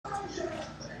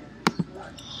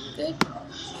Good.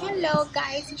 Hello,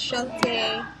 guys. It's Shote.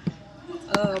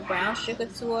 Brown Sugar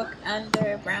Talk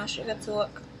under Brown Sugar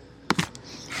Talk.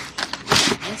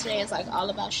 And today it's like all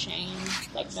about shame,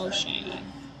 like no shame.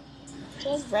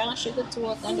 Just Brown Sugar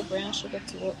Talk under Brown Sugar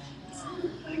Talk.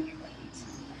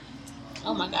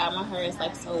 Oh my God, my hair is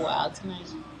like so wild tonight.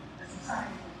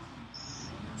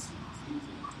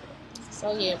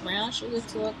 So yeah, Brown Sugar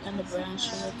Talk under Brown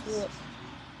Sugar Talk.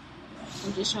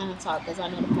 I'm just trying to talk because I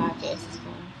know the podcast is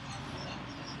going.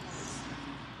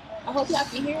 I hope y'all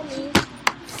can hear me.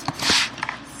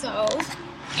 So,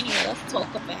 anyway, let's talk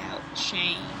about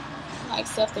shame. Like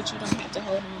stuff that you don't have to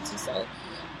hold on to. So,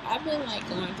 I've been like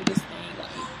going through this thing. Like,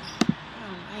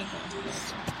 I ain't going through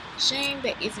this. Shame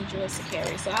that isn't yours to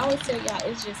carry. So, I always tell y'all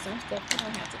it's just some stuff you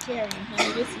don't have to carry. And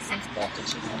honey, this is some stuff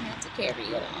that you don't have to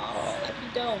carry at all. Like, you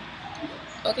don't.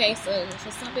 Okay, so for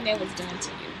something that was done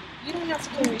to you, you don't have to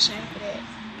carry shame for that.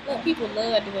 Look, people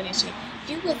love doing that shit.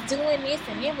 You was doing this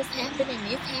and it was happening,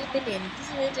 this happened and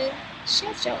this.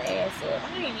 Shut your ass up.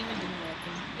 I ain't even doing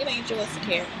nothing. It ain't yours to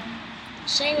carry.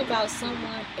 Shame about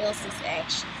someone else's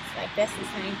actions. Like, that's the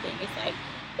same thing. It's like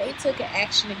they took an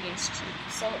action against you.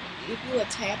 So if you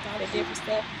attack all the different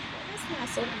stuff, that's not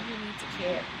something you need to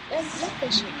carry. Let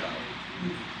that shit go.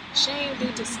 Shame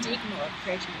due to stigma or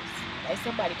prejudice. Like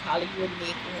somebody calling you a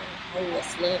nigga or a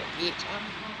slut or bitch. I'm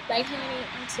like, honey,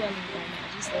 I'm telling you right now,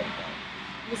 just let it go.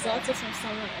 Resulted from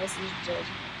someone else's judgment.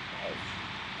 Like,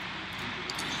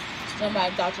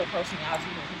 somebody thought your personality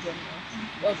was good enough.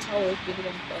 Or told bigger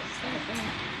than the same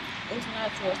thing. It's not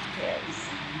yours to carry.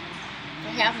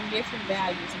 They're having different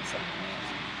values in someone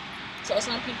else. So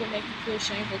some people make you feel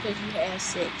shameful because you had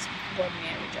sex before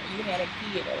marriage, or you had a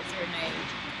kid at a certain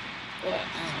age, or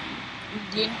you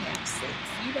didn't have sex.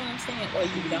 You know what I'm saying? Or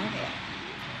you don't have.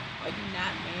 Or you're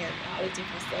not married. All the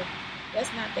different stuff. That's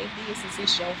not their business.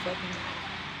 It's your fucking life.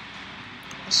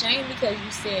 Shame because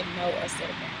you said no or set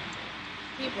a boundary.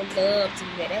 People love to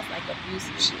do that. That's like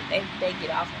abusive shit. They get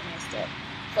off on that stuff.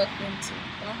 Fuck them too.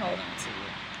 Don't hold on to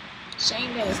it.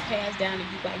 Shame that was passed down to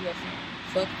you by your family.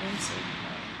 Fuck them too.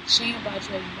 Shame about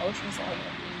your emotions or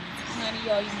your needs. Honey,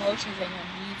 your emotions and your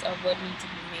needs are what need to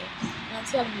be met. And I'm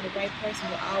telling you, the right person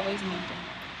will always meet them.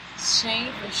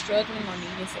 Shame for struggling or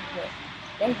needing support.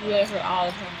 That's real hurt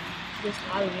all the time. Just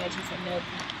hollering at you for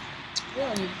nothing. We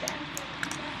don't need that.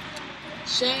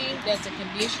 Shame that's a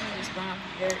conditional response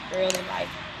from your early life.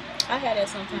 I had that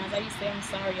sometimes. I used to say I'm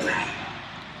sorry a lot.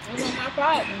 It wasn't my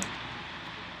problem.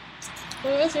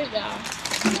 But that's it, y'all.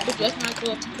 It's just not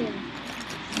good to kill me.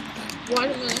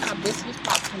 Watermelon hibiscus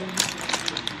popcorn.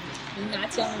 You're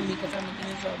not telling me because I'm getting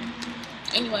in trouble.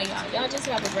 Anyway, y'all just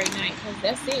have a great night, because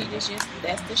that's it.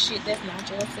 That's the shit that's not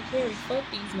yours to carry. Fuck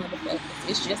these motherfuckers.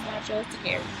 It's just not yours to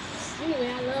carry.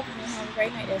 Anyway, I love you and have a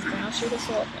great night. That's Brown Sugar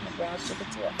Talk and the Brown Sugar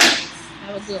Talk.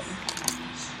 Have a good one.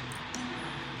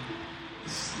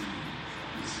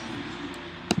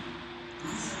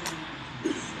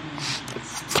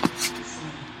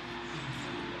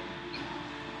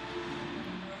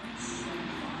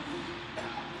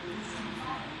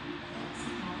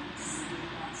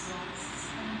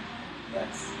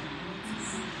 Yes.